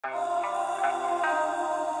I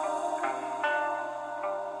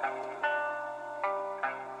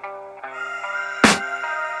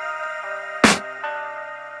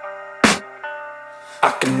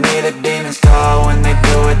can hear the demons call when they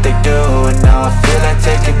do what they do. And now I feel like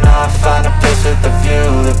taking off, find a place with a view.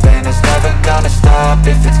 The pain is never gonna stop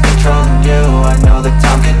if it's controlling you. I know that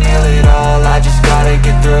time can heal it all, I just gotta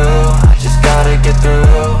get through. I just gotta get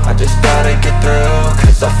through, I just gotta get through.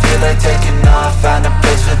 Cause I feel like taking off, find a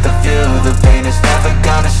place with a view. The pain is never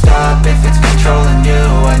gonna stop if it's controlling you.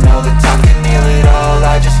 I know that time can heal it all,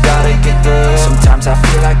 I just gotta get through. Sometimes I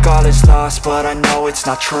feel like all is lost, but I know it's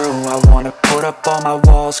not true. I wanna put up all my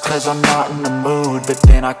walls cause I'm not in the mood, but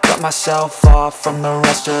then I cut myself off from the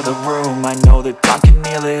rest of the room. I know that time can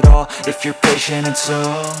heal it all if you're patient, and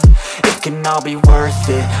soon it can all be worth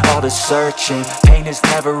it, all the searching. Pain is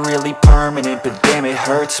never really permanent, but damn it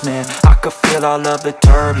hurts, man. I could feel all of the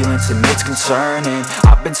turbulence and it's concerning.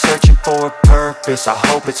 I've been searching for a purpose, I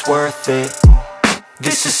hope it's worth it.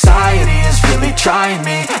 This society is really trying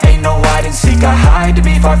me. Ain't no hide and seek, I hide to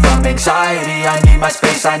be far from anxiety. I need my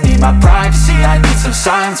space, I need my privacy. I need some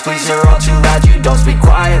silence, please, you're all too loud. You don't speak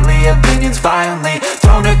quietly, opinions violently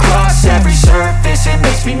thrown across every surface. It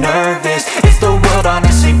makes me nervous, is the world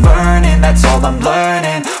honestly burning? That's all I'm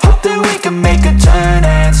learning. Hope that we can make a turn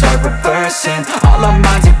and start reversing all our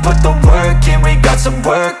minds and put the work in. We got some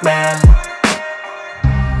work, man.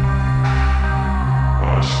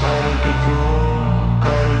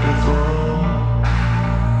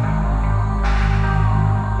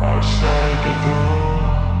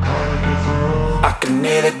 I can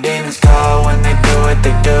hear the demons call when they do what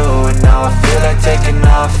they do. And now I feel like taking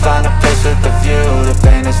off, find a place with a view. The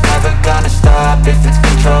pain is never gonna stop if it's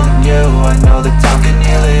controlling you. I know that time can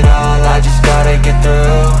heal it all, I just gotta get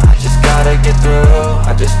through. I just gotta get through,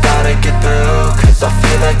 I just gotta get through. Cause I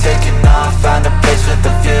feel like taking off, find a place with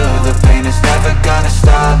a view. The pain is never gonna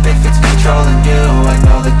stop if it's controlling you. I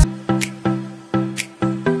know that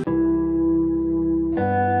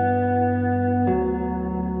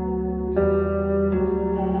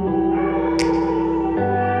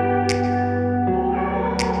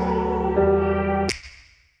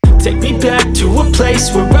take me back to a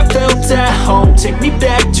place where I felt at home. Take me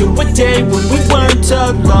back to a day when we weren't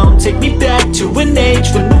alone. Take me back to an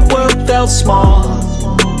age when the world felt small,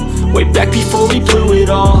 way back before we blew it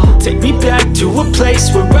all. Take me back to a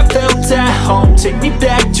place where I felt at home. Take me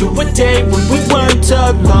back to a day when we weren't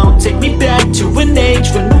alone. Take me back to an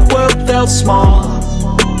age when the world felt small,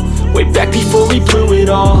 way back before we blew it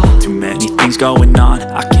all. Too many things going on,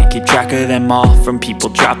 I can't keep track of them all. From people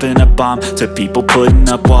dropping a bomb to people putting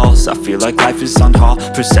up walls. I feel like life is on hold,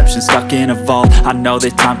 perception stuck in a vault. I know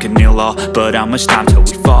that time can heal all, but how much time till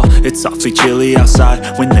we fall? It's awfully chilly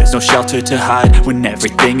outside when there's no shelter to hide. When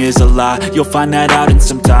everything is a lie, you'll find that out in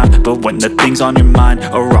some time. But when the things on your mind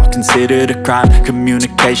are all considered a crime,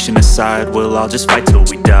 communication aside, we'll all just fight till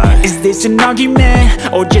we die. Is this an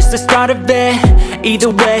argument or just the start of it? Either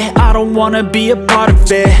way, I don't wanna be a part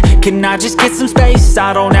of it. Can I just get some space?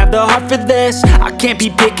 I don't have the heart for this. I can't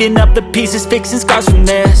be picking up the pieces, fixing scars from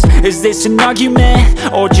this. Is this an argument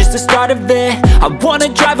or just the start of it? I wanna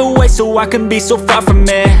drive away so I can be so far from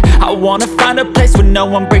it. I wanna find a place where no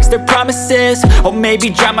one breaks their promises, or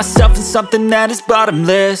maybe drown myself in something that is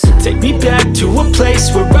bottomless. Take me back to a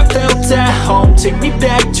place where I felt at home. Take me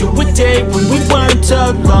back to a day when we weren't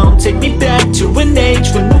alone. Take me back to an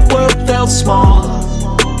age when the world felt small,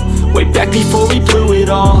 way back before we blew it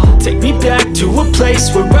all. Take me back to a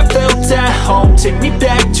place where I felt at home. Take me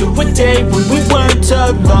back to a day when we weren't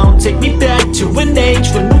alone. Take me back to an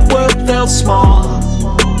age when the world felt small,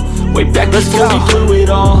 way back before we blew it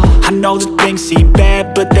all. I know that things seem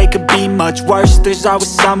bad, but they could be much worse. There's always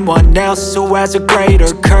someone else who has a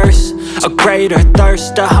greater curse, a greater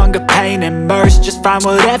thirst, a hunger, pain, and mercy. Just find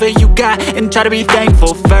whatever you got and try to be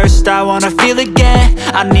thankful first. I wanna feel again,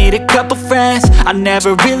 I need a couple friends. I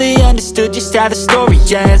never really understood just how the story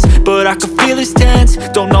ends, but I can feel it's tense,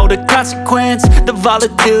 don't know the consequence. The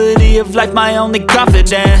volatility of life, my only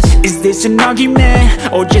confidence. Is this an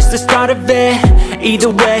argument or just the start of it? Either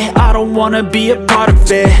way, I don't wanna be a part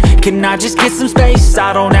of it. Can I just get some space?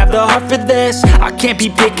 I don't have the heart for this. I can't be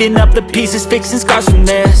picking up the pieces, fixing scars from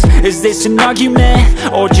this. Is this an argument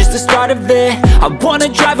or just the start of it? I wanna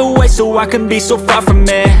drive away so I can be so far from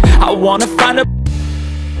it. I wanna find a